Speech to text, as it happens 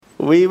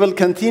We will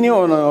continue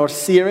on our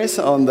series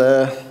on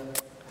the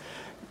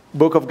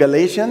book of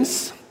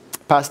Galatians.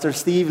 Pastor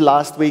Steve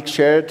last week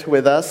shared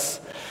with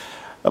us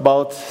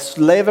about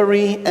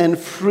slavery and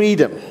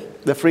freedom,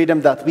 the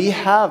freedom that we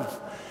have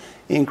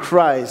in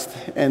Christ,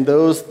 and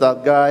those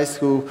guys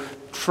who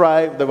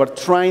were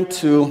trying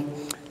to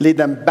lead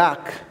them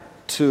back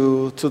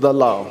to the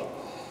law.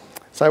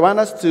 So I want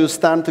us to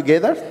stand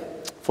together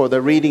for the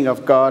reading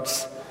of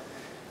God's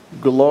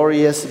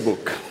glorious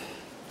book.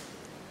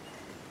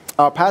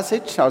 Our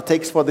passage, our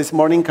text for this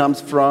morning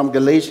comes from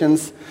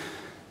Galatians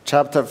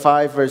chapter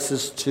 5,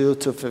 verses 2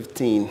 to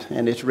 15,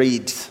 and it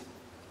reads,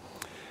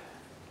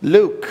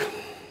 "Look,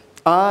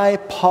 I,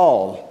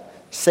 Paul,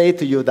 say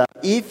to you that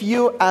if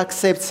you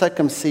accept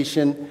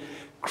circumcision,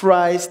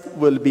 Christ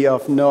will be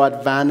of no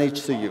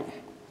advantage to you.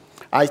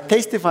 I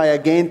testify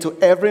again to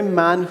every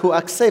man who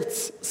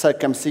accepts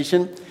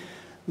circumcision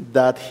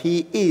that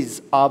he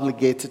is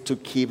obligated to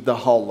keep the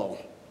whole law.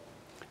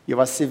 You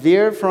are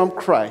severed from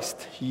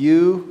Christ,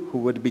 you who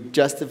would be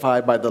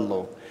justified by the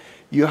law.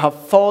 You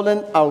have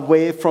fallen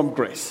away from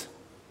grace.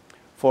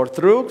 For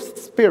through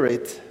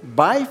Spirit,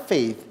 by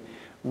faith,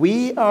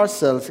 we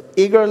ourselves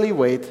eagerly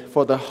wait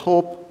for the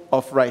hope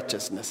of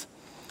righteousness.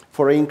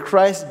 For in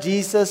Christ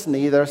Jesus,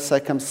 neither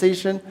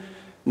circumcision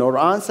nor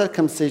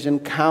uncircumcision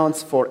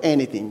counts for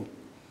anything,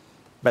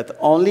 but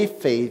only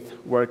faith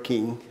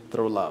working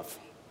through love.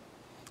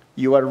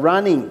 You are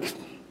running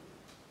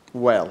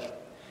well.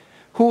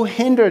 Who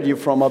hindered you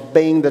from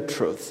obeying the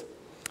truth?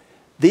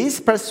 This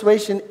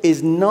persuasion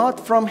is not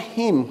from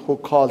him who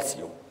calls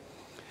you.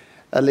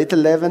 A little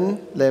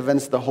leaven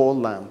leavens the whole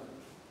lump.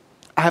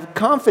 I have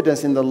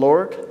confidence in the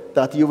Lord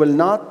that you will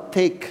not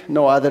take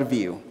no other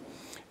view,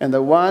 and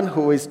the one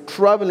who is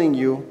troubling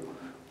you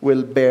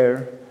will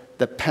bear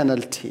the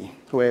penalty,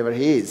 whoever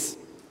he is.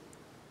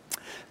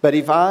 But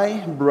if I,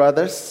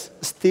 brothers,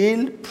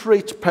 still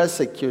preach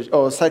persecution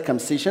or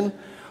circumcision,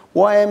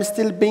 why am I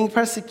still being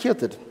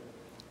persecuted?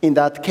 In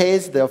that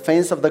case, the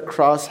offense of the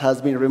cross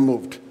has been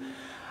removed.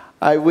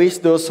 I wish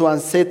those who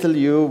unsettle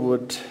you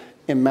would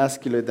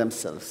emasculate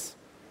themselves.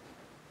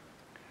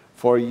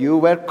 For you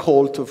were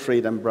called to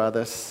freedom,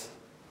 brothers.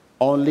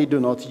 Only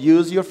do not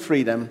use your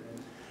freedom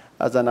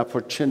as an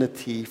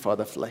opportunity for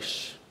the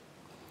flesh,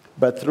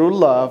 but through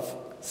love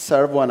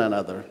serve one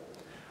another.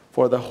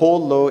 For the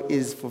whole law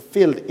is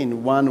fulfilled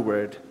in one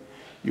word: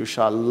 you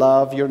shall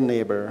love your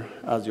neighbor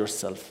as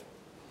yourself.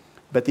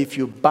 But if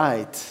you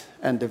bite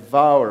and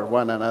devour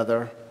one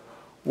another,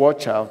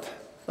 watch out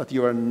that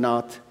you are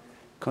not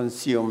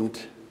consumed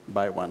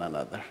by one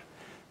another."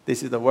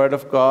 This is the word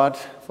of God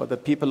for the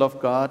people of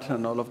God,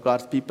 and all of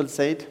God's people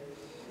said,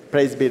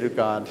 "Praise be to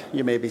God."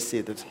 You may be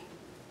seated.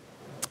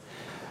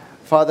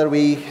 Father,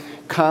 we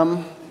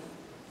come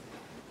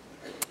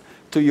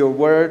to your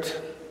word.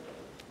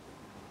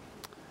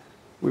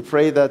 We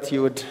pray that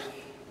you would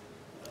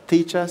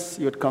teach us,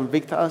 you would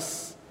convict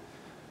us,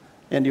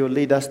 and you would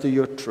lead us to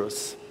your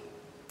truth.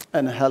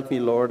 And help me,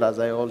 Lord, as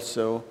I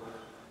also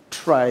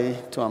try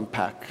to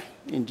unpack.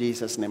 In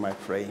Jesus' name I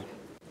pray.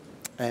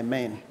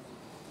 Amen.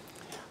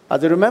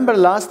 As you remember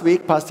last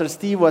week, Pastor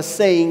Steve was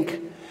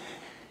saying,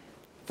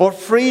 for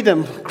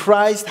freedom,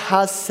 Christ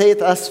has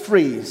set us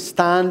free.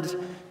 Stand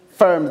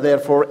firm,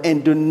 therefore,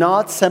 and do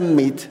not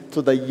submit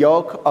to the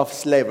yoke of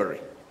slavery.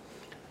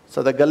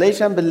 So the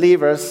Galatian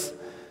believers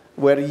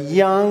were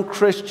young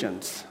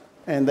Christians,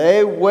 and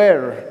they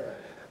were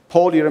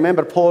Paul, you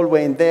remember Paul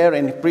went there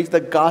and preached the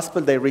gospel.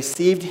 They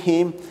received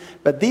him.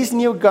 But these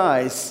new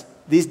guys,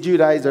 these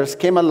Judaizers,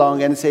 came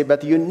along and said,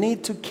 but you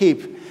need to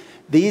keep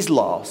these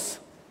laws.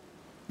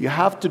 You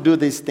have to do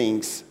these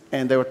things.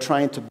 And they were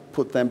trying to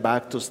put them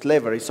back to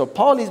slavery. So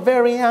Paul is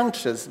very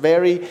anxious,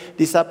 very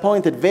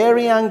disappointed,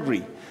 very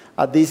angry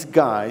at these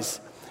guys.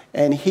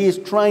 And he is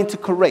trying to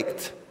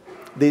correct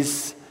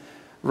these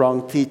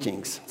wrong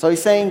teachings. So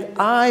he's saying,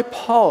 I,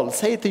 Paul,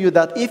 say to you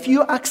that if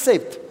you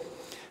accept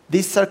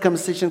this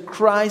circumcision,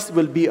 Christ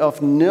will be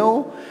of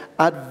no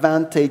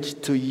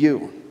advantage to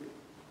you.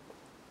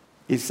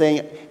 He's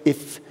saying,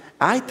 if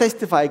I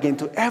testify again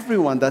to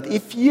everyone that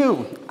if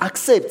you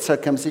accept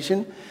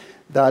circumcision,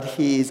 that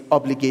he is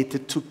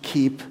obligated to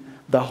keep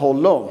the whole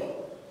law.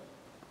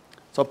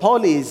 So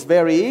Paul is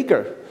very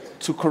eager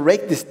to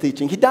correct this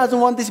teaching. He doesn't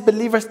want these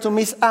believers to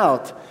miss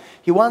out.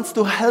 He wants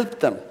to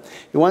help them.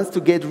 He wants to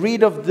get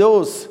rid of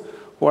those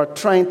who are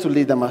trying to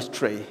lead them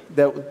astray.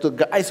 The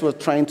guys who are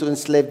trying to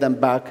enslave them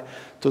back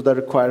to the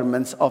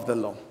requirements of the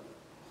law.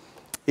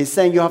 He's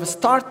saying you have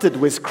started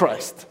with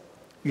Christ.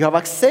 You have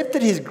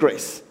accepted his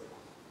grace.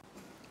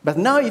 But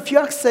now if you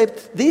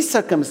accept this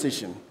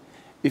circumcision,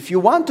 if you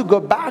want to go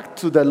back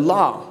to the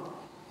law,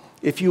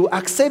 if you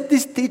accept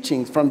these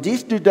teachings from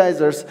these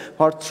Judaizers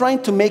who are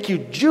trying to make you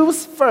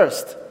Jews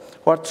first,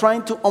 who are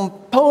trying to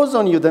impose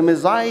on you the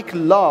Mosaic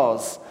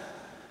laws,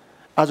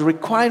 as a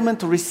requirement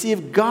to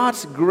receive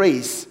God's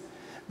grace,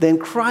 then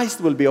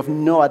Christ will be of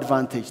no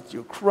advantage to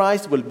you.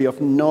 Christ will be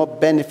of no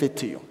benefit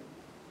to you.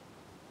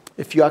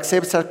 If you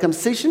accept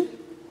circumcision,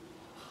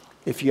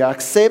 if you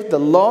accept the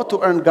law to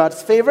earn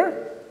God's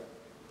favor,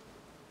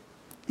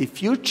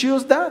 If you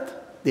choose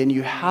that, then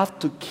you have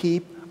to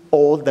keep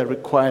all the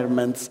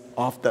requirements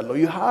of the law.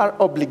 You are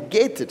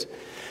obligated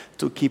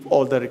to keep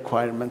all the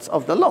requirements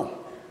of the law.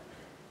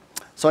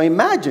 So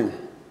imagine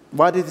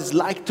what it is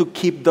like to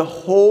keep the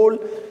whole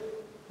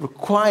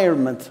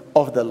requirement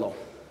of the law.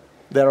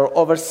 There are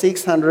over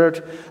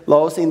 600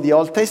 laws in the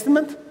Old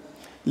Testament,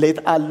 let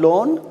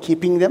alone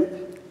keeping them.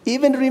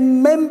 Even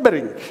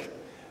remembering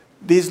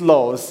these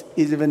laws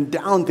is even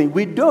daunting.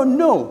 We don't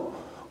know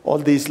all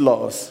these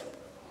laws.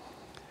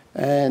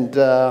 And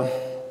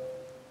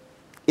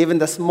even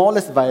the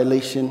smallest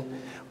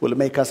violation will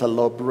make us a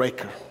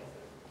lawbreaker.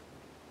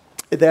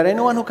 Is there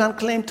anyone who can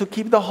claim to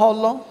keep the whole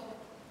law?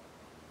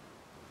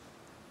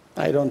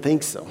 I don't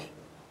think so.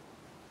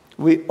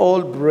 We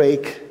all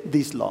break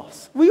these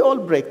laws. We all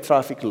break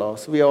traffic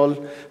laws. We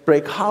all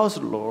break house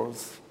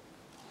laws.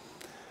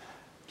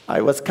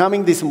 I was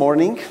coming this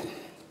morning,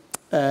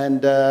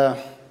 and I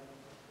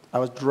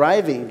was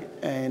driving,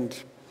 and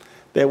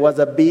there was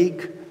a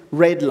big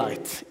red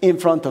light in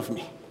front of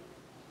me.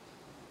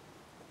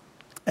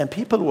 And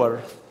people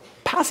were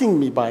passing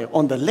me by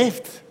on the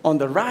left, on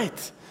the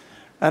right.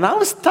 And I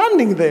was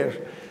standing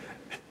there.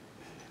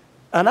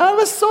 And I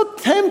was so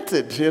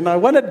tempted, I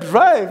want to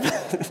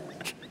drive.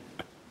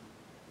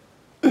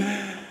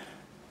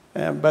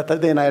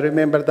 But then I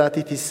remember that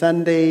it is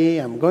Sunday,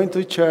 I'm going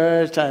to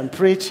church, I'm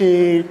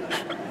preaching.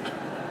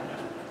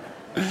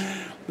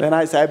 Then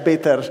I said, I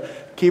better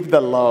keep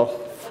the law,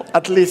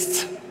 at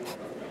least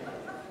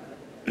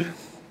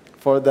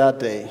for that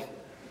day,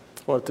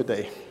 for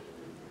today.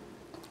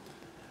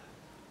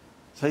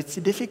 So it's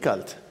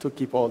difficult to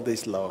keep all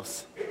these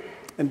laws.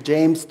 And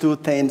James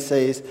 2:10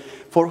 says,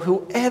 for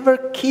whoever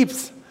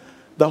keeps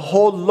the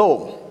whole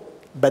law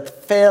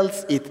but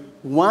fails at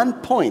one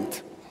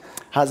point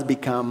has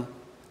become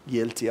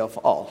guilty of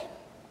all.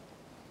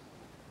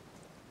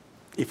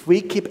 If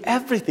we keep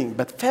everything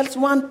but fails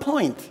one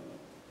point,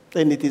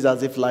 then it is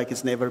as if like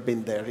it's never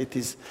been there. It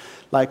is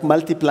like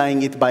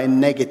multiplying it by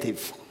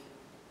negative.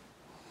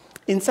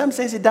 In some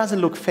sense, it doesn't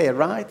look fair,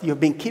 right? You've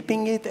been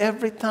keeping it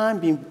every time,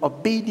 being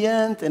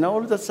obedient, and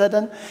all of a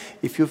sudden,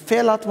 if you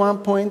fail at one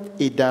point,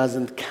 it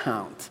doesn't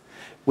count.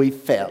 We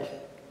fail.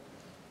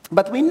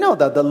 But we know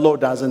that the law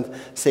doesn't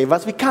save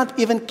us. We can't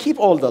even keep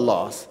all the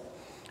laws.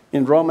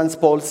 In Romans,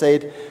 Paul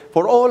said,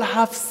 for all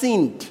have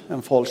sinned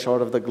and fall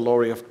short of the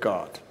glory of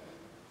God.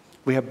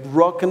 We have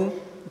broken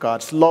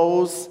God's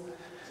laws,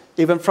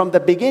 even from the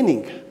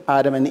beginning,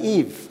 Adam and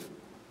Eve.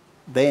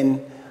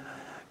 Then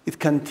it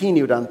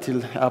continued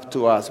until up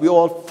to us. We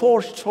all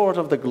fall short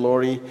of the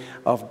glory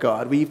of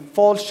God. We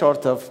fall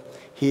short of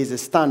his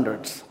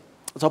standards.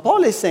 So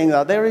Paul is saying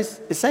that there is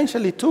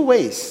essentially two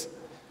ways.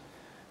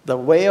 The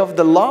way of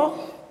the law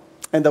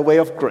and the way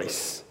of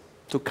grace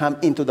to come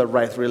into the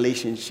right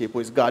relationship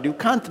with God. You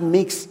can't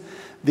mix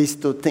these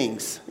two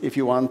things if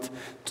you want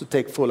to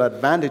take full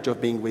advantage of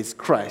being with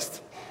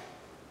Christ.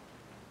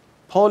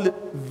 Paul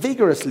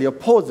vigorously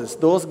opposes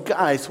those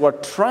guys who are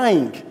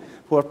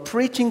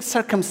preaching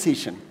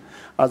circumcision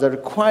as a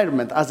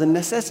requirement, as a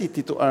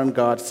necessity to earn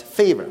God's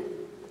favor.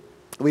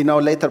 We know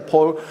later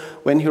Paul,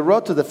 when he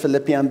wrote to the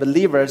Philippian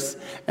believers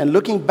and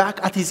looking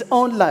back at his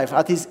own life,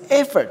 at his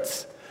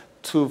efforts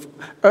to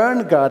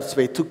earn God's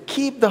way, to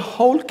keep the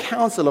whole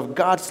counsel of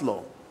God's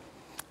law.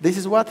 This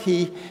is what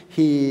he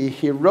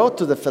wrote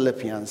to the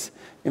Philippians.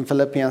 In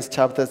Philippians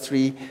chapter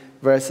 3,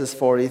 verses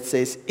 4, it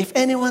says, if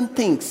anyone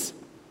thinks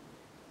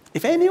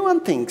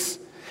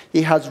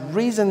he has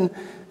reason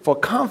for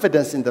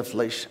confidence in the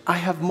flesh, I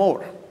have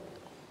more.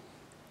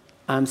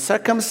 I'm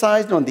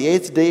circumcised on the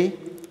 8th day,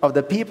 of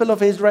the people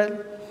of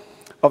Israel,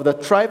 of the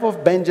tribe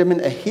of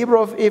Benjamin, a Hebrew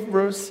of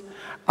Hebrews,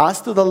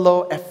 as to the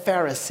law, a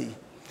Pharisee,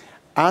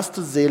 as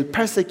to zeal,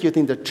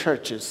 persecuting the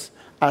churches,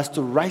 as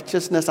to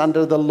righteousness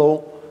under the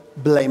law,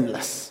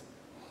 blameless.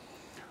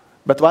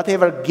 But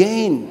whatever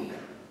gain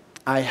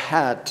I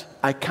had,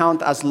 I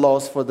count as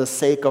loss for the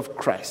sake of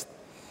Christ.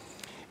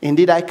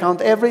 Indeed, I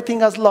count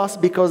everything as loss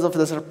because of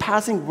the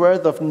surpassing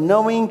worth of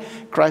knowing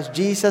Christ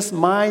Jesus,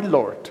 my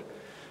Lord.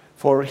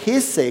 For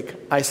his sake,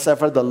 I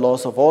suffer the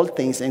loss of all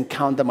things and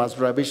count them as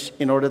rubbish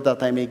in order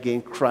that I may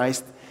gain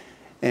Christ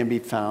and be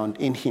found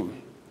in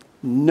him.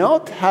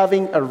 Not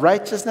having a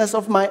righteousness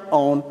of my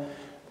own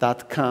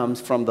that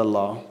comes from the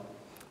law,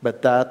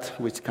 but that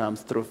which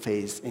comes through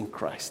faith in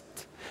Christ.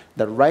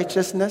 The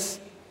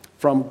righteousness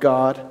from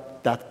God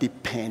that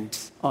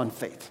depends on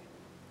faith.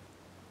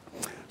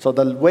 So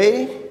the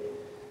way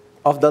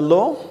of the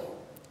law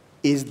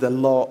is the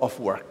law of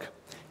work.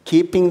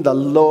 Keeping the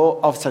law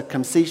of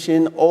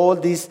circumcision, all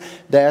these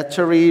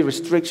dietary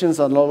restrictions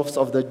and laws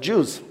of the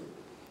Jews.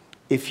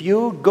 If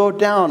you go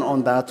down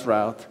on that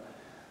route,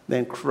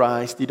 then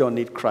you don't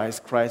need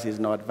Christ. Christ is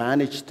no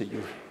advantage to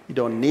you. You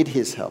don't need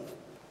his help.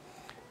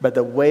 But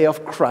the way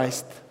of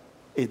Christ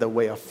is the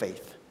way of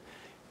faith.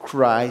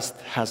 Christ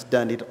has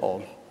done it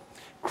all.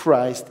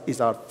 Christ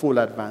is our full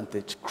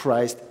advantage.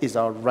 Christ is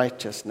our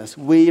righteousness.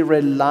 We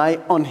rely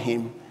on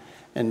him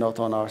and not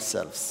on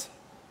ourselves.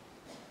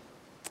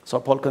 So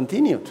Paul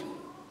continued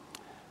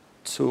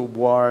to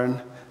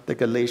warn the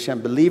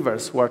Galatian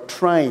believers who are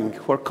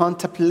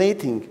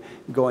contemplating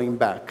going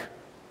back.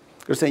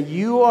 They're saying,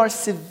 you are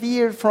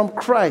severed from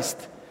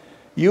Christ.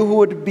 You who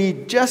would be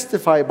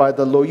justified by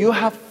the law, you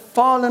have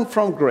fallen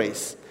from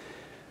grace.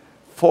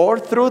 For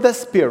through the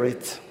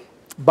Spirit,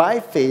 by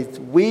faith,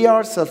 we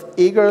ourselves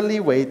eagerly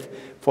wait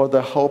for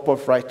the hope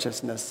of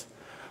righteousness.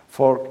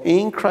 For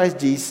in Christ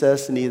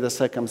Jesus, neither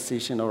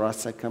circumcision or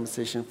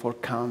uncircumcision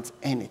counts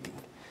anything,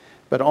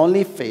 but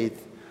only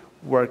faith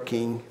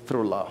working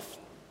through love.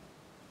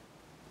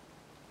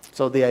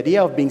 So the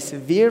idea of being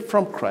severed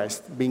from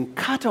Christ, being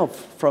cut off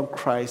from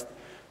Christ,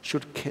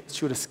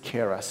 should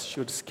scare us,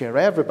 should scare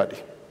everybody.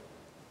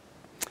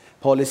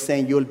 Paul is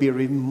saying you will be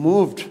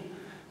removed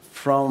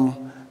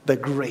from the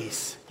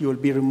grace. You will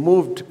be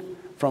removed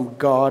from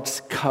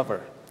God's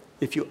cover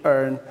if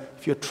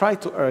you try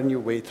to earn your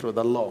way through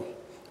the law.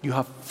 You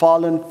have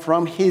fallen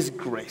from his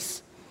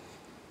grace.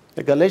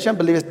 The Galatian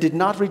believers did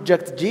not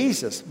reject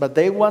Jesus, but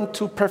they want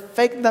to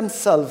perfect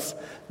themselves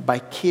by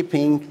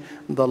keeping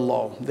the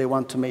law. They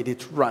want to make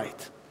it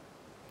right.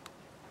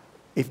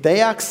 If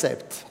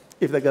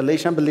the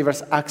Galatian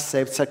believers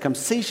accept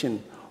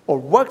circumcision or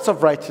works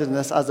of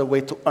righteousness as a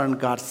way to earn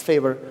God's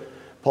favor,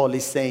 Paul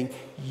is saying,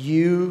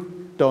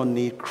 you don't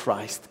need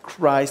Christ.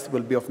 Christ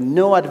will be of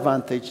no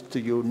advantage to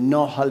you,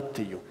 no help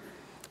to you.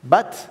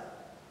 But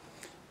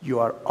you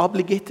are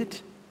obligated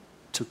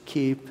to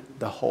keep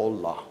the whole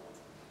law.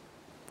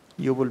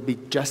 You will be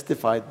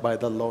justified by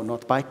the law,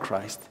 not by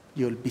Christ.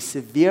 You will be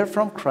severed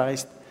from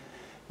Christ.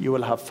 You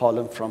will have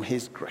fallen from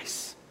his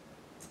grace.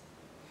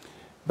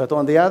 But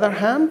on the other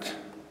hand,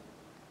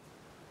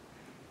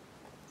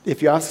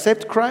 if you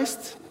accept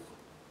Christ,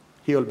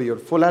 he will be your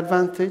full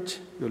advantage.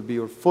 He will be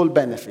your full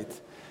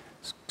benefit.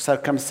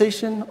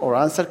 Circumcision or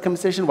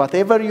uncircumcision,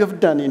 whatever you have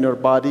done in your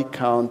body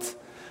counts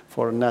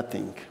for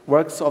nothing.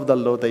 Works of the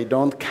law, they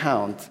don't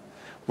count.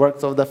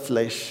 Works of the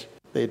flesh,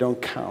 they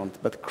don't count,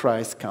 but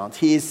Christ counts.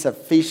 He is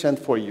sufficient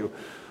for you.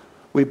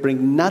 We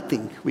bring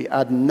nothing, we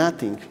add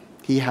nothing.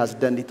 He has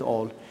done it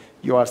all.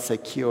 You are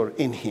secure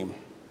in him.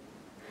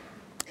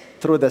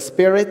 Through the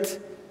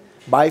Spirit,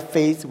 by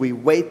faith, we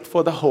wait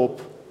for the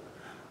hope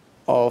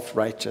of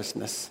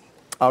righteousness.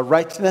 Our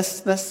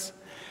righteousness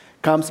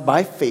comes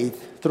by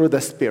faith through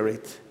the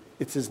Spirit.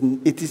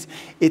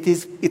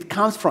 It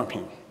comes from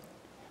him.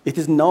 It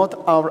is not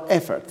our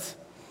efforts.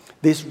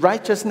 This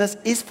righteousness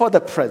is for the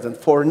present,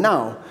 for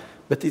now,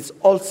 but it's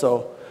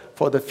also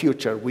for the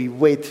future. We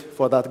wait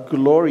for that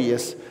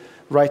glorious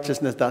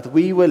righteousness that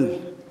we will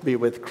be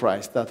with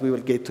Christ, that we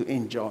will get to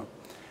enjoy.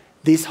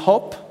 This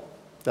hope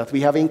that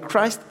we have in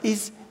Christ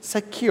is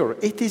secure.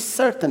 It is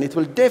certain. It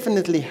will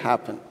definitely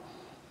happen.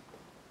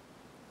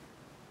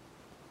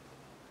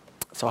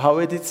 So how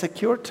is it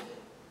secured?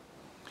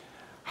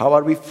 How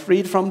are we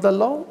freed from the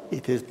law?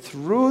 It is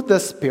through the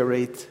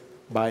Spirit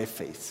by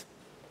faith.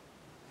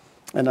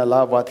 And I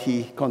love what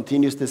he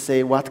continues to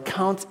say. What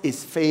counts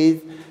is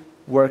faith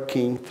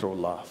working through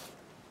love.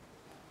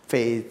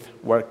 Faith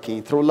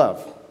working through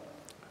love.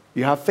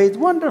 You have faith,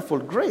 wonderful,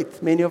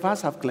 great. Many of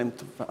us have claimed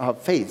to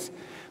have faith.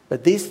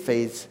 But this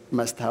faith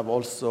must have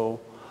also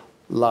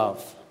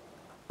love.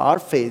 Our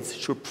faith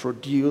should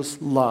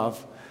produce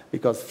love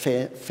because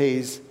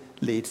faith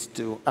leads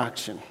to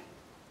action.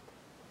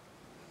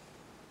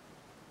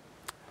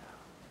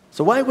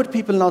 So why would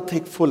people not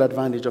take full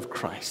advantage of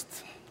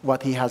Christ?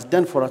 What he has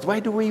done for us? Why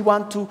do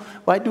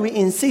we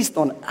insist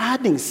on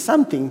adding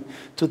something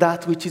to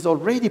that which is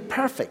already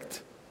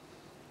perfect?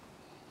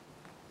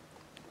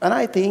 And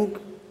I think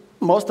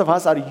most of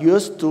us are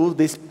used to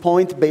this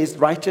point-based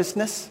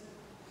righteousness,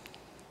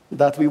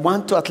 that we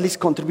want to at least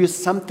contribute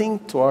something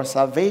to our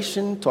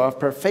salvation, to our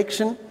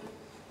perfection.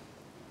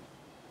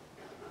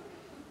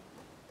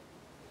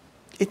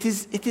 It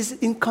is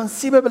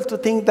inconceivable to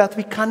think that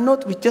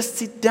we just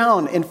sit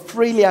down and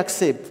freely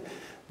accept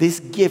this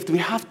gift. We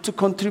have to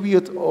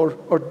contribute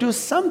or do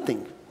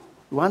something.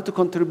 We want to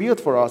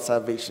contribute for our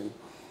salvation.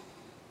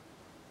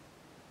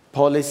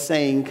 Paul is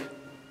saying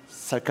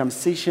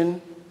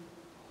circumcision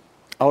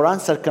or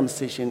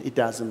uncircumcision, it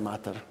doesn't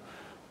matter.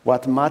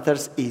 What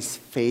matters is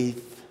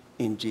faith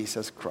in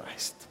Jesus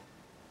Christ.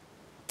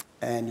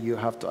 And you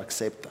have to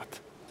accept that.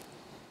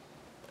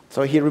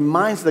 So he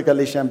reminds the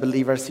Galatian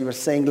believers, he was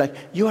saying, like,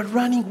 you are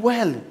running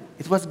well.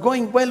 It was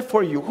going well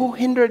for you. Who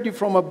hindered you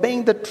from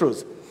obeying the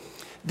truth?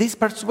 This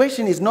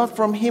persuasion is not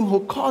from him who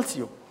calls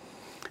you.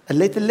 A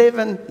little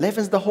leaven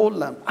leavens the whole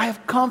lump. I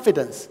have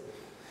confidence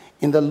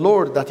in the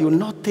Lord that you will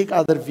not take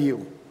other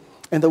view.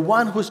 And the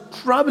one who's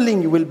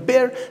troubling you will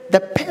bear the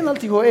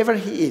penalty, whoever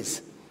he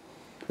is.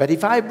 But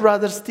if I,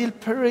 brothers, still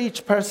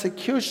preach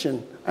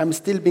persecution, I'm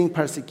still being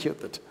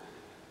persecuted.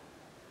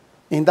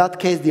 In that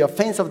case, the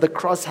offense of the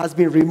cross has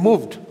been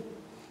removed.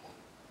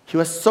 He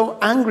was so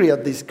angry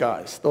at these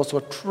guys, those who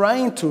were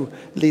trying to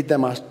lead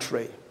them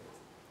astray.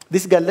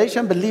 These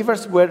Galatian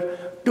believers were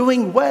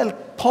doing well.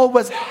 Paul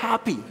was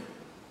happy.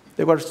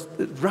 They were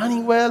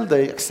running well.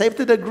 They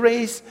accepted the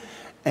grace.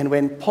 And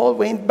when Paul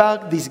went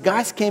back, these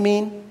guys came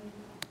in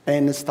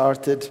and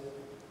started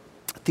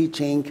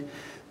teaching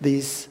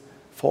these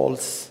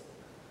false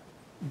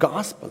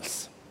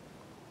Gospels.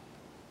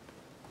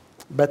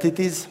 But it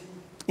is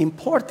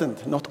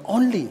important not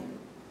only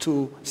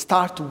to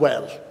start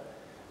well,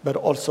 but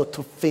also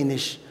to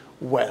finish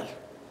well.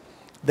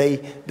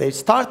 They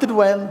started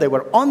well, they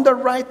were on the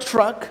right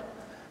track.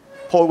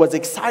 Paul was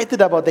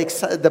excited about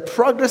the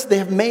progress they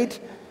have made,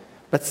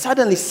 but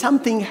suddenly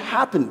something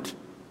happened.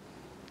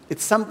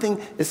 It's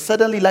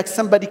suddenly like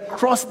somebody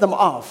crossed them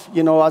off.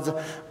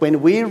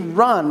 When we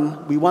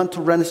run, we want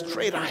to run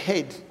straight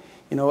ahead.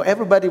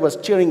 Everybody was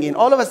cheering in.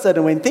 All of a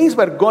sudden, when things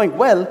were going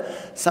well,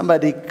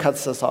 somebody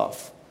cuts us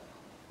off.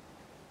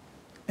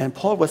 And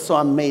Paul was so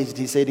amazed.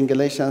 He said in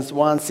Galatians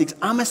 1:6,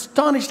 I'm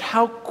astonished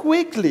how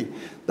quickly,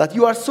 that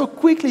you are so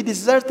quickly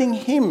deserting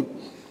him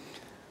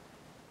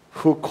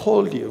who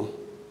called you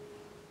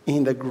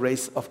in the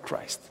grace of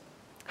Christ.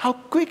 How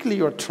quickly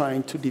you're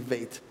trying to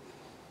deviate.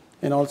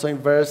 And also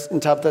in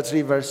chapter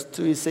 3, verse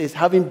 2, he says,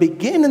 having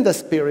begun in the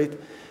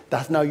spirit,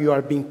 that now you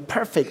are being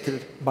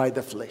perfected by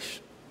the flesh.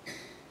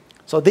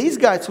 So these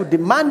guys who are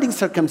demanding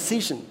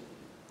circumcision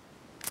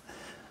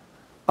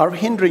are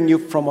hindering you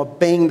from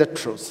obeying the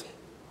truth.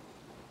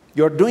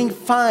 You're doing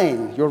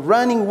fine. You're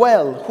running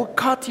well. Who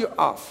cut you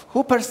off?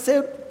 Who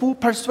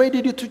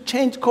persuaded you to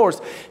change course?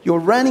 You're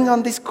running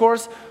on this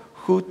course.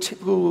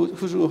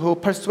 Who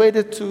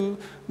persuaded to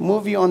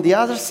move you on the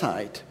other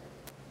side?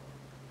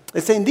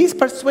 They're saying this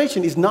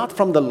persuasion is not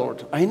from the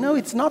Lord. I know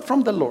it's not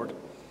from the Lord.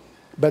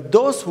 But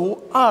those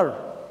who are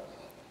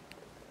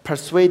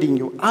persuading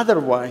you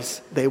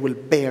otherwise, they will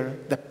bear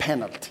the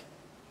penalty.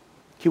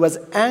 He was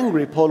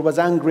angry. Paul was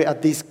angry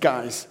at these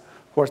guys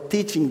who are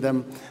teaching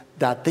them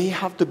that they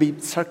have to be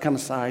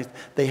circumcised,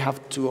 they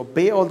have to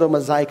obey all the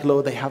Mosaic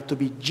law, they have to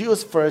be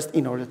Jews first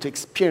in order to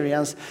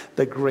experience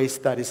the grace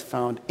that is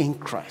found in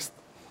Christ.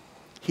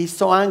 He's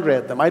so angry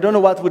at them. I don't know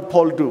what would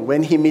Paul do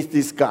when he meets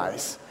these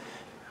guys.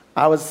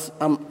 I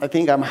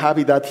think I'm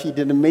happy that he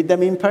didn't meet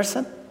them in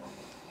person,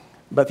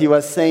 but he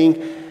was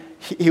saying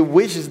he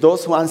wishes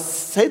those who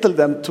unsettle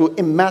them to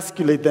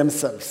emasculate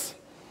themselves.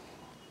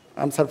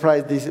 I'm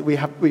surprised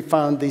we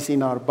found this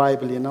in our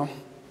Bible,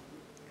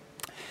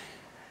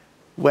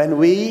 When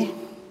we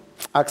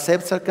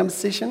accept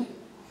circumcision,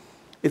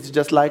 it's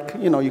just like,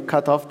 you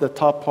cut off the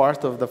top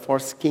part of the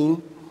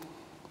foreskin.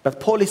 But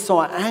Paul is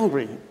so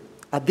angry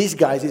at these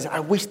guys. I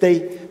wish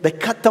they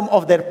cut them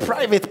off their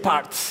private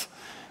parts.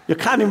 You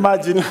can't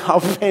imagine how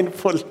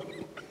painful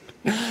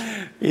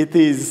it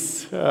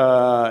is.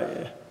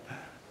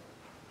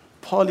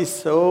 Paul is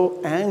so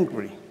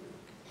angry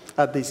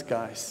at these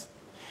guys.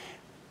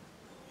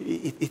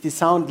 It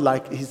sounds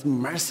like he's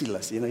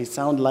merciless. It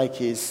sounds like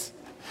he's...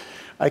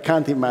 I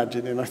can't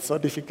imagine, it's so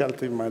difficult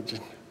to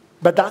imagine.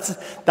 But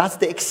that's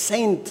the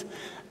extent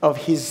of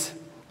his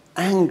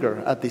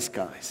anger at these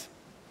guys.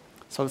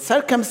 So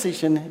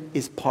circumcision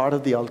is part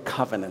of the old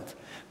covenant,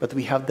 but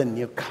we have the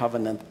new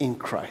covenant in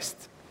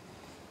Christ.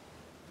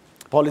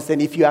 Paul is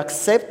saying if you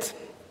accept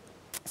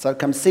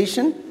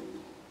circumcision,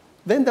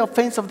 then the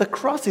offense of the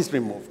cross is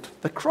removed.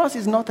 The cross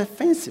is not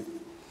offensive.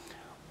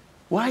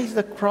 Why is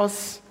the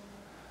cross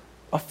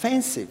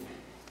offensive?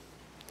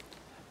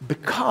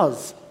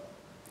 Because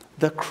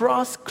the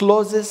cross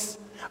closes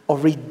or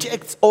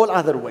rejects all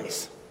other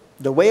ways.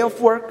 The way of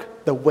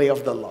work, the way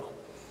of the law.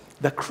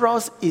 The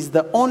cross is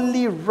the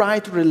only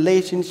right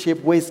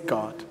relationship with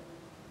God.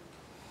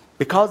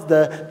 Because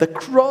the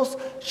cross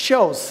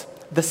shows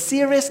the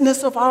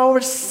seriousness of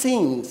our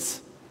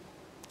sins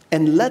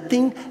and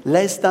nothing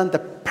less than the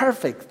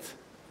perfect,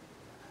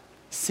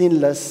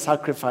 sinless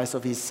sacrifice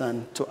of his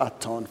Son to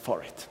atone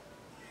for it.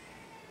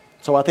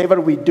 So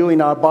whatever we do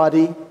in our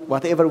body,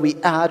 whatever we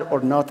add or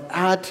not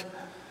add,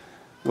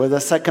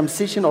 whether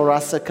circumcision or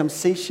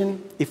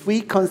uncircumcision, if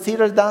we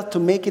consider that to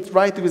make it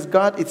right with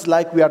God, it's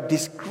like we are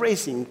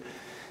disgracing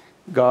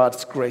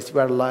God's grace.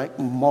 We are like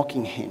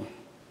mocking him.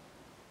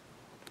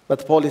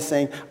 But Paul is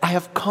saying, I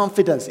have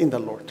confidence in the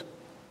Lord.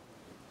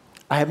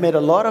 I have made a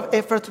lot of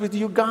effort with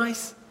you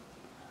guys.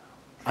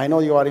 I know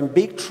you are in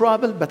big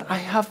trouble, but I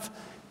have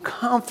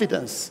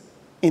confidence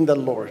in the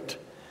Lord.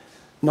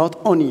 Not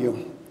on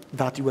you,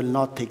 that you will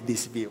not take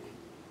this view.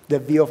 The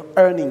view of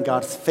earning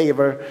God's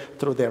favor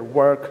through their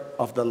work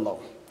of the law.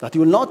 That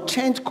you will not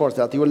change course,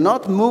 that you will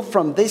not move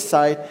from this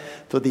side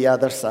to the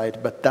other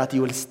side, but that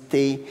you will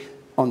stay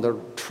on the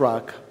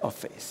track of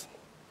faith.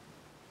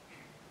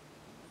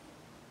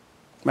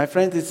 My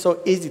friends, it's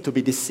so easy to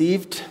be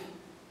deceived,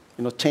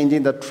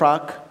 changing the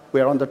track.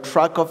 We are on the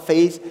track of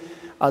faith.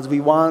 As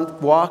we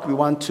walk, we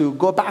want to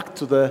go back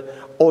to the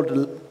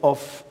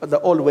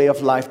old way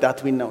of life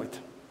that we know it.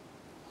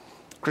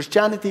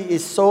 Christianity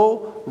is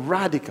so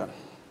radical.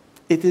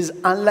 It is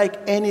unlike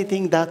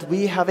anything that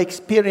we have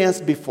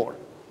experienced before.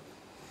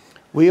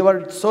 We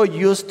were so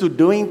used to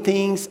doing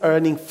things,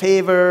 earning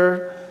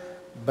favor,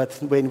 but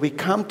when we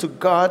come to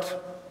God,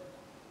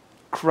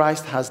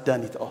 Christ has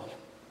done it all.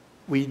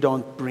 We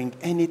don't bring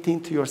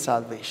anything to your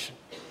salvation.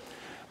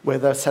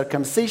 Whether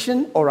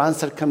circumcision or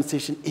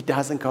uncircumcision, it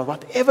doesn't count.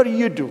 Whatever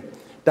you do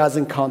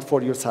doesn't count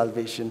for your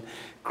salvation.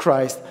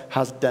 Christ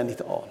has done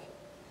it all.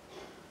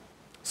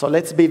 So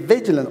let's be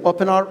vigilant,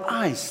 open our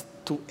eyes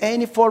to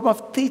any form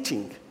of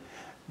teaching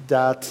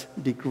that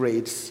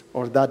degrades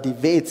or that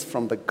deviates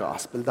from the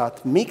gospel,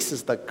 that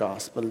mixes the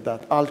gospel,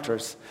 that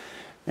alters,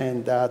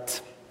 and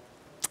that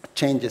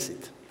changes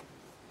it.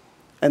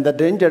 And the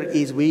danger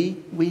is we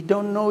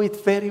don't know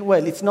it very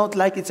well. It's not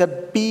like it's a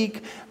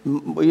big,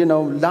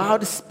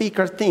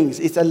 loudspeaker thing.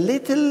 It's a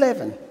little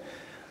leaven.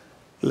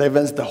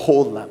 Leavens the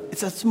whole lump.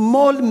 It's a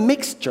small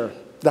mixture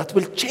that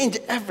will change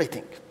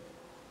everything.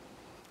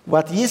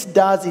 What yeast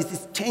does is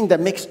it change the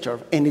mixture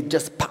and it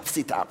just puffs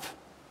it up.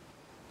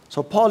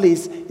 So Paul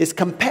is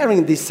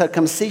comparing this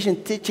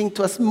circumcision teaching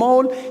to a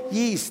small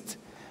yeast,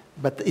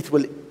 but it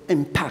will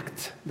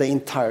impact the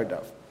entire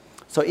dough.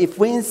 So if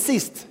we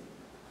insist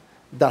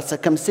that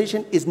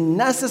circumcision is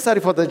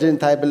necessary for the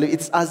Gentile belief,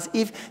 it's as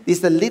if this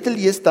is a little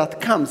yeast that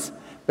comes,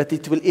 but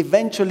it will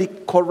eventually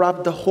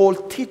corrupt the whole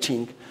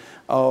teaching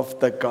of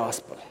the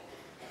gospel.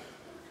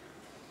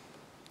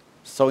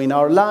 So in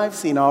our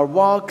lives, in our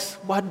walks,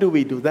 what do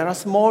we do? There are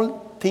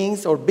small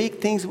things or big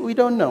things we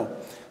don't know.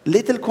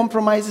 Little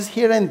compromises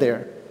here and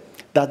there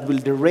that will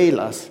derail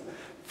us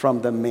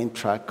from the main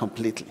track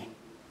completely.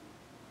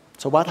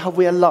 So what have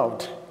we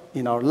allowed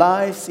in our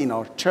lives, in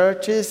our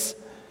churches,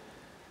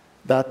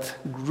 that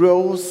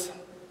grows,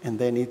 and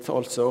then it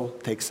also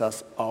takes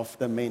us off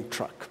the main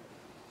track?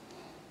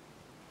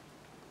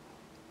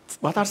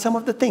 What are some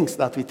of the things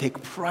that we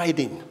take pride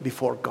in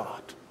before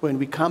God? When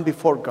we come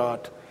before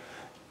God,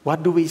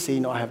 what do we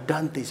say? I have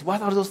done this.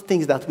 What are those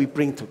things that we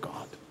bring to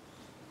God?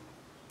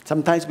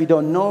 Sometimes we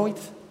don't know it,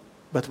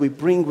 but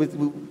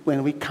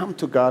when we come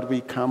to God,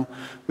 we come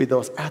with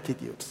those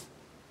attitudes.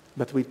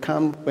 But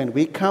when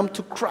we come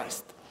to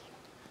Christ,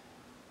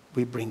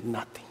 we bring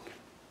nothing.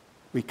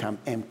 We come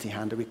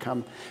empty-handed. We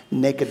come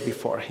naked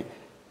before Him.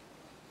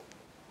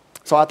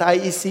 So at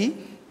IEC,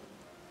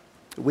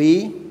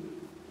 we,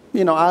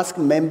 ask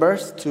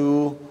members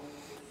to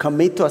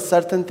commit to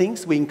certain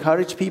things. We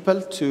encourage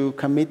people to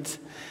commit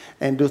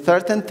and do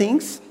certain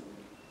things.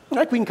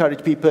 Like we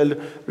encourage people,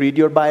 read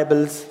your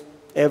Bibles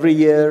every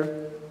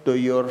year, do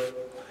your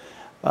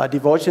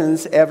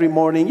devotions every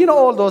morning.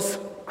 All those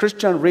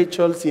Christian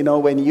rituals,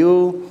 when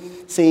you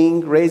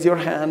sing, raise your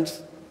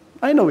hands.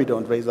 I know we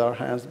don't raise our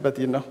hands, but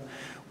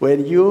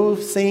when you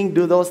sing,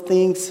 do those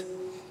things.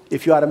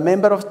 If you are a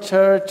member of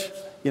church,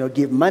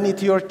 give money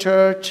to your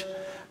church,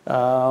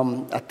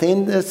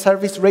 attend the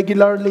service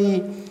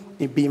regularly,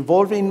 be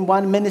involved in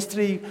one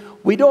ministry.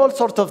 We do all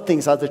sorts of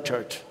things as a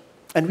church.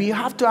 And we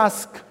have to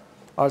ask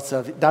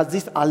ourselves, does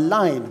this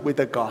align with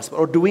the gospel?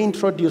 Or do we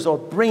introduce or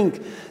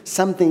bring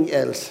something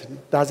else?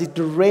 Does it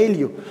derail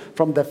you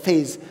from the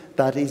faith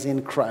that is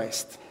in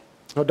Christ?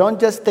 So don't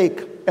just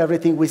take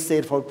everything we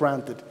said for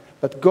granted,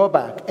 but go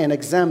back and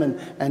examine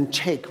and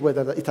check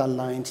whether it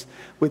aligns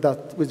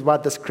with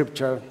what the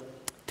Scripture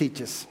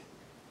teaches.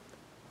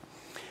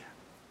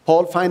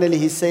 Paul, finally,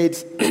 he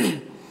says,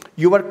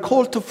 you are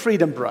called to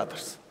freedom,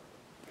 brothers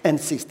and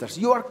sisters.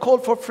 You are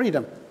called for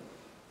freedom,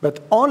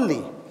 but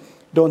only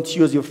don't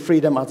use your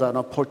freedom as an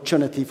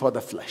opportunity for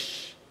the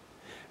flesh,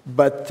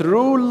 but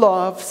through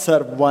love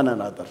serve one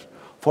another.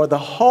 For the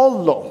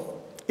whole law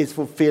is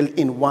fulfilled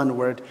in one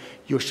word,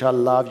 you shall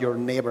love your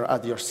neighbor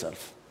as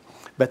yourself.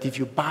 But if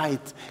you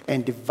bite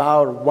and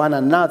devour one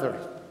another,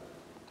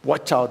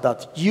 watch out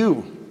that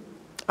you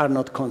are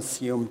not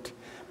consumed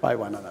by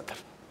one another.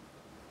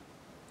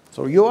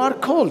 So you are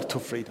called to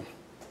freedom.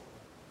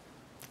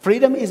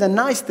 Freedom is a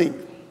nice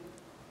thing.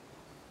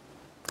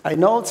 I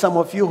know some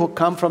of you who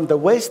come from the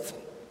West,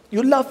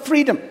 you love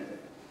freedom.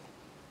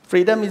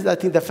 Freedom is, I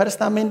think, the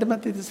first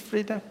amendment, it is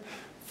freedom.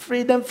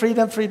 Freedom,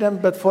 freedom, freedom.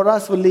 But for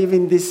us who live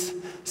in this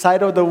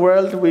side of the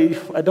world,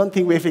 I don't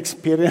think we've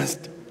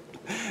experienced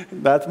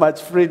that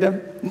much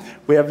freedom.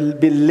 We have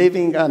been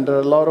living under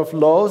a lot of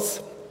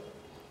laws,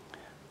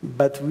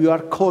 but we are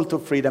called to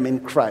freedom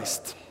in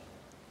Christ.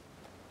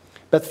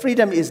 But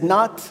freedom is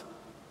not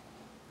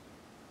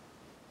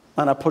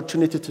an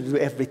opportunity to do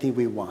everything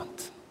we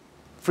want.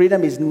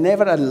 Freedom is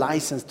never a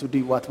license to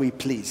do what we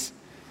please,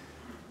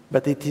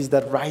 but it is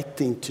the right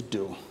thing to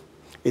do.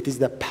 It is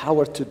the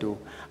power to do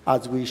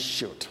as we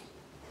should.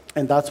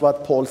 And that's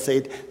what Paul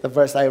said, the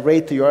verse I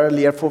read to you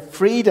earlier. For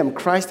freedom,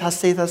 Christ has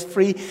set us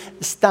free.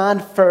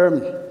 Stand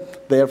firm,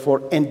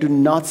 therefore, and do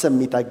not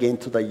submit again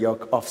to the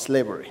yoke of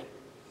slavery.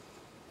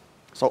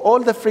 So all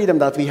the freedom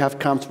that we have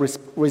comes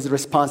with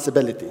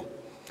responsibility.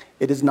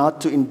 It is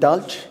not to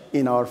indulge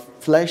in our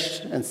flesh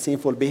and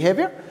sinful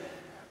behavior,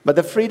 but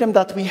the freedom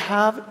that we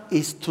have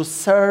is to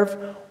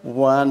serve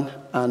one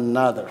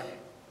another.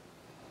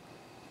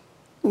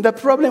 The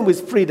problem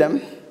with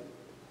freedom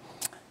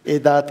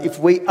is that if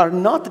we are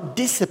not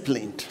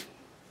disciplined,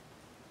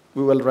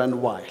 we will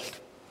run wild.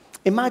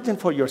 Imagine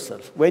for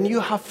yourself, when you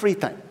have free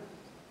time,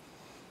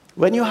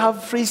 when you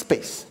have free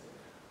space,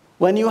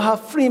 when you have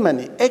free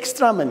money,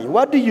 extra money,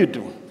 what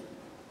do?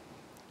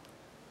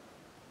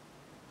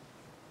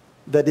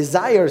 The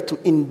desire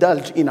to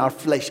indulge in our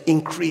flesh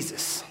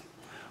increases.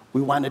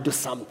 We want to do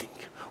something.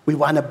 We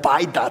want to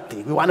buy that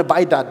thing. We want to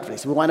buy that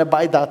dress. We want to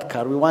buy that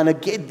car. We want to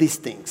get these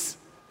things.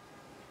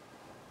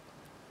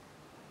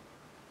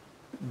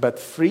 but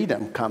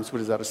freedom comes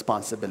with a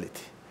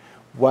responsibility.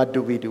 What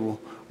do we do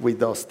with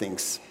those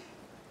things?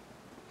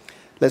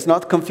 Let's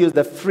not confuse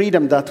the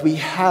freedom that we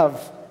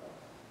have.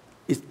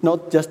 It's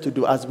not just to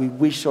do as we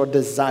wish or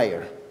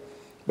desire,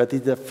 but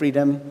it's the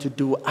freedom to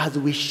do as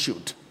we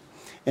should.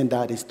 And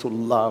that is to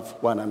love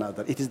one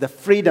another. It is the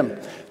freedom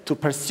to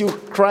pursue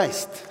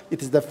Christ.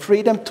 It is the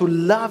freedom to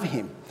love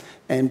him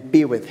and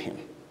be with him.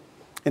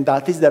 And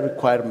that is the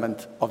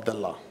requirement of the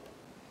law.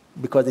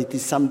 Because it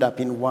is summed up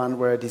in one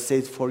word. It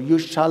says, for you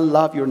shall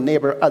love your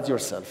neighbor as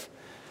yourself.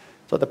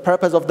 So the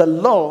purpose of the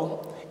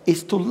law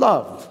is to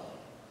love.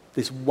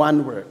 This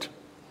one word.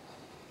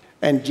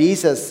 And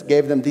Jesus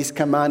gave them this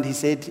command. He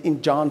said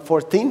in John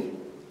 14,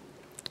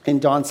 in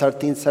John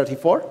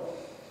 13:34,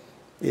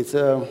 it's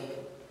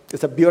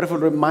a beautiful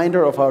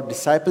reminder of our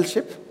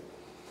discipleship.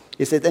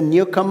 He said, a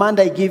new command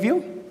I give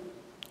you,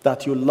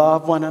 that you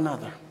love one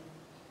another.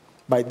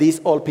 By this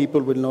all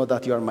people will know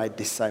that you are my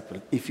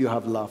disciple, if you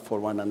have love for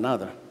one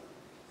another.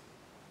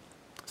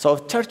 So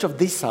a church of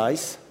this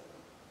size,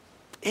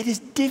 it is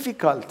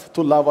difficult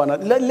to love one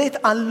another.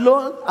 Let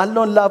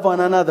alone love one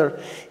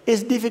another.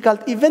 It's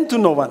difficult even to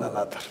know one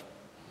another.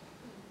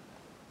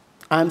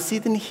 I'm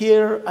sitting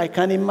here, I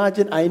can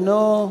imagine, I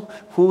know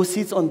who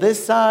sits on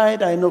this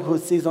side, I know who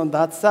sits on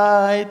that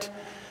side.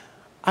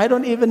 I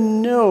don't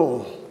even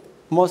know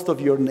most of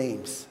your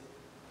names.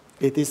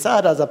 It is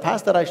sad, as a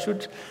pastor,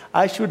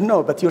 I should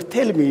know, but you're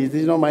telling me,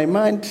 my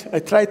mind, I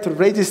try to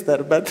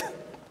register, but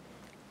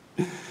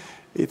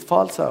it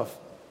falls off.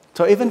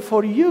 So even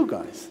for you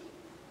guys,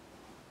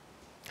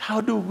 how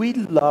do we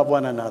love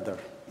one another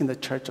in the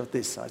church of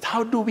this size?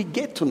 How do we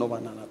get to know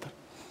one another?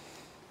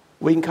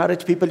 We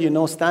encourage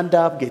people, stand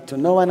up, get to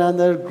know one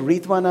another,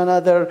 greet one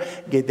another,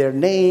 get their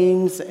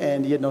names,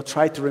 and,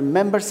 try to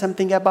remember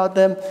something about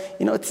them.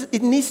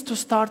 It needs to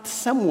start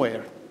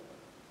somewhere.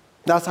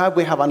 That's how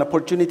we have an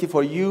opportunity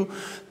for you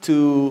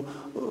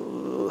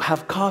to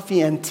have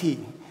coffee and tea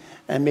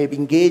and maybe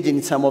engage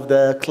in some of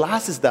the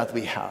classes that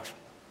we have.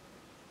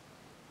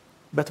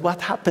 But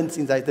what happens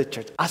inside the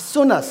church? As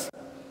soon as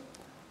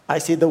I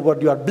say the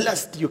word, you are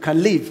blessed, you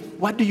can leave,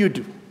 what do?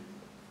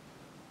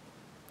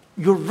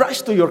 You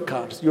rush to your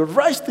cars, you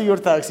rush to your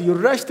taxi, you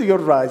rush to your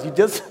rides.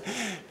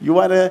 You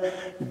want to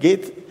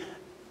get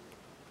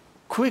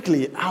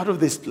quickly out of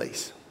this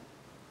place.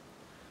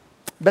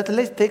 But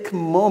let's take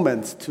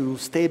moments to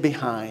stay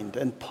behind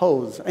and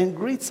pause and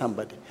greet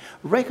somebody,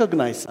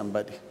 recognize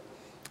somebody,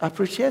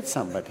 appreciate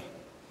somebody.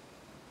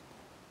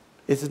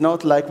 It's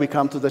not like we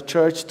come to the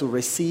church to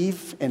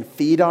receive and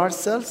feed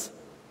ourselves.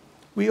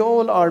 We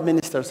all are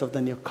ministers of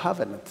the new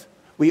covenant.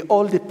 We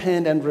all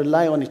depend and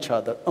rely on each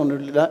other,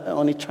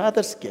 on each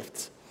other's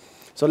gifts.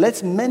 So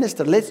let's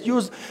minister. Let's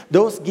use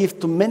those gifts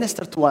to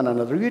minister to one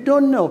another. You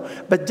don't know,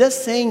 but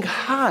just saying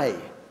hi,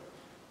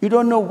 you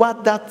don't know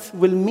what that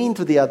will mean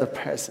to the other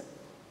person.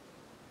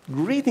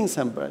 Greeting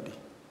somebody,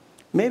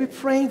 maybe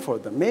praying for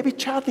them, maybe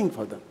chatting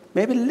for them,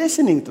 maybe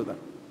listening to them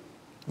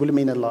will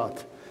mean a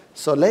lot.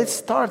 So let's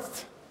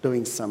start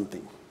doing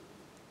something.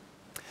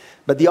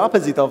 But the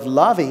opposite of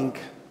loving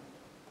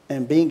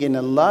and being in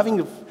a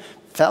loving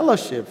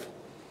fellowship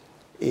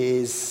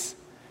is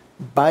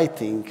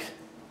biting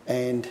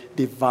and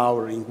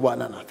devouring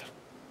one another.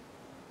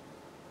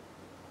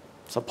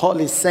 So Paul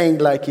is saying,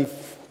 like,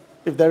 if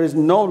there is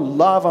no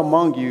love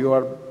among you, you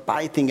are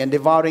biting and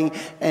devouring,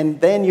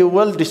 and then you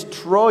will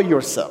destroy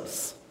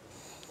yourselves.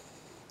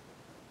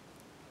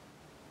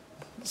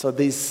 So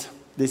this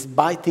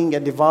biting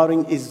and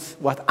devouring is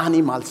what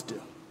animals do.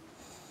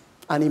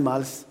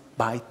 Animals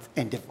bite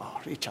and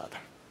devour each other.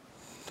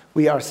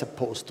 We are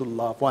supposed to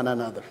love one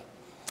another.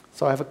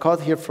 So I have a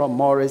quote here from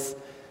Morris,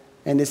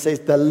 and it says,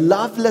 the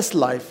loveless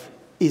life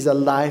is a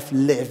life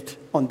lived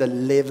on the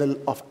level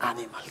of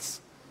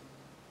animals.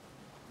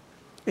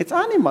 It's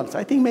animals.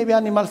 I think maybe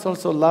animals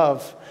also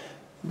love,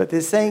 but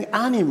it's saying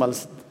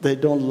animals, they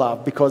don't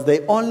love because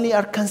they only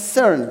are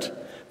concerned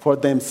for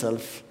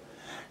themselves,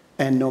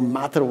 and no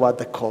matter what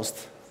the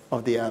cost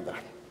of the other.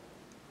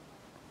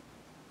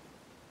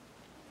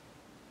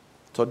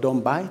 So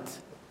don't bite,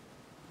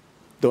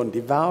 don't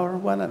devour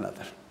one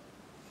another.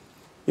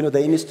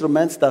 The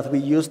instruments that we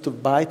use to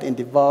bite and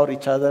devour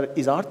each other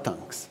is our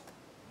tongues.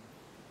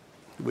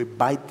 We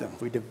bite them,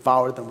 we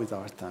devour them with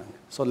our tongue.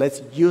 So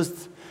let's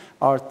use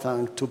our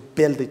tongue to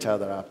build each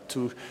other up,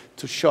 to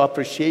show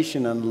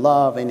appreciation and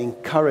love and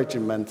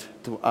encouragement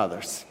to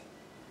others.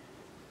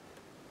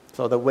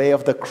 So the way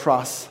of the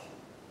cross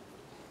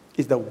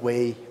is the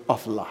way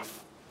of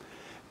love.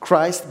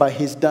 Christ, by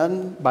his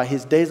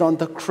days on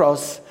the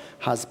cross,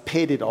 has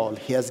paid it all.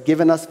 He has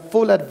given us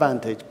full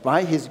advantage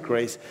by his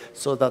grace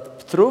so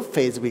that through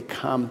faith we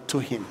come to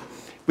him.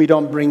 We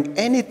don't bring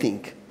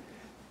anything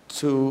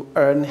to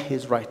earn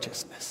his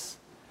righteousness.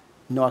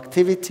 No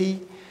activity,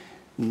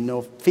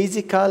 no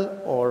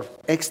physical or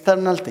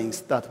external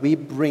things that we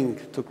bring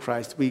to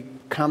Christ. We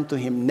come to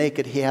him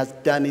naked. He has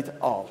done it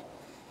all.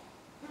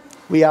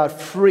 We are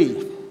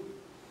free,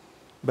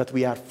 but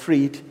we are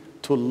freed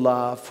to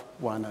love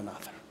one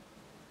another,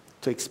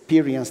 to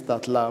experience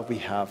that love we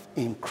have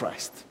in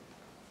Christ.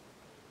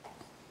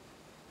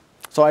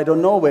 So I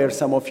don't know where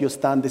some of you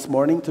stand this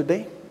morning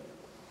today.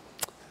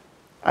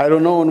 I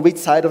don't know on which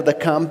side of the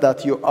camp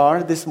that you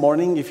are this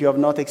morning. If you have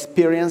not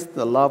experienced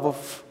the love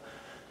of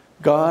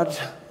God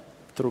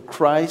through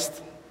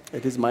Christ,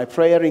 it is my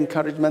prayer,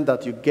 encouragement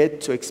that you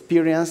get to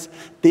experience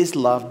this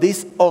love,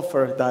 this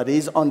offer that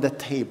is on the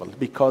table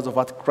because of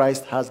what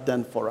Christ has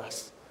done for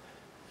us.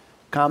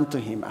 Come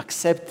to Him,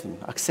 accept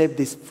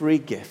this free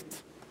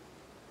gift.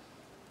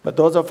 But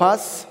those of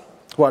us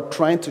who are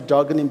trying to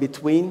juggle in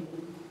between,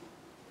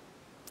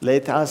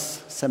 let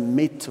us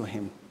submit to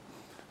Him.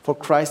 For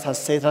Christ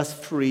has set us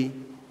free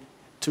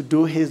to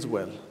do His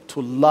will,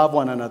 to love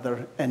one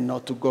another, and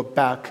not to go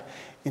back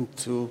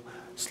into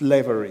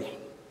slavery.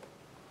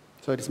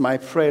 So it is my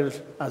prayer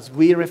as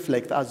we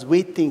reflect, as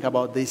we think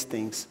about these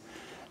things,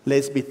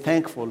 let's be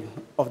thankful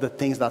of the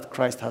things that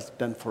Christ has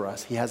done for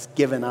us. He has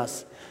given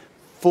us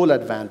full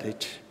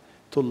advantage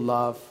to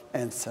love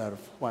and serve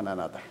one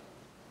another.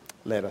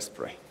 Let us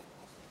pray.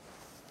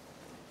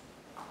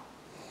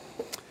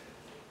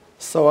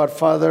 So our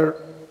Father,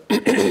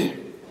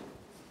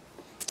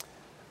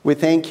 we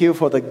thank you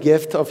for the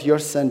gift of your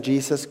Son,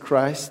 Jesus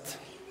Christ,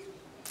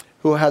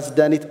 who has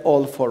done it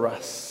all for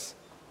us.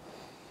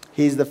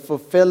 He is the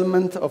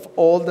fulfillment of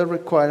all the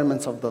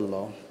requirements of the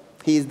law.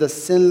 He is the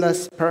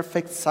sinless,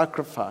 perfect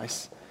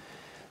sacrifice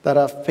that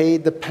have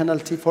paid the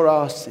penalty for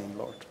our sin,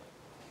 Lord.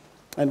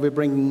 And we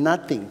bring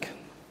nothing.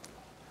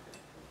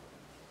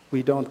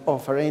 We don't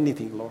offer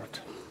anything, Lord.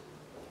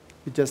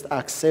 We just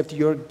accept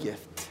your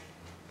gift.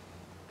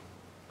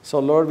 So,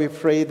 Lord, we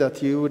pray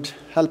that you would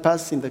help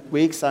us in the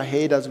weeks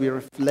ahead as we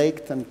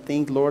reflect and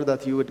think, Lord,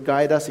 that you would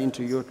guide us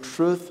into your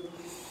truth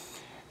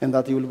and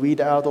that you will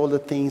weed out all the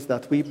things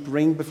that we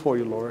bring before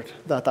you, Lord,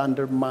 that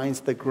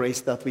undermines the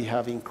grace that we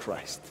have in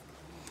Christ.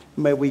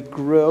 May we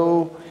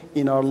grow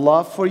in our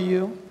love for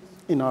you,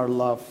 in our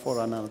love for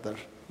another.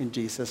 In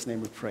Jesus'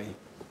 name we pray.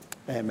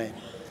 Amen.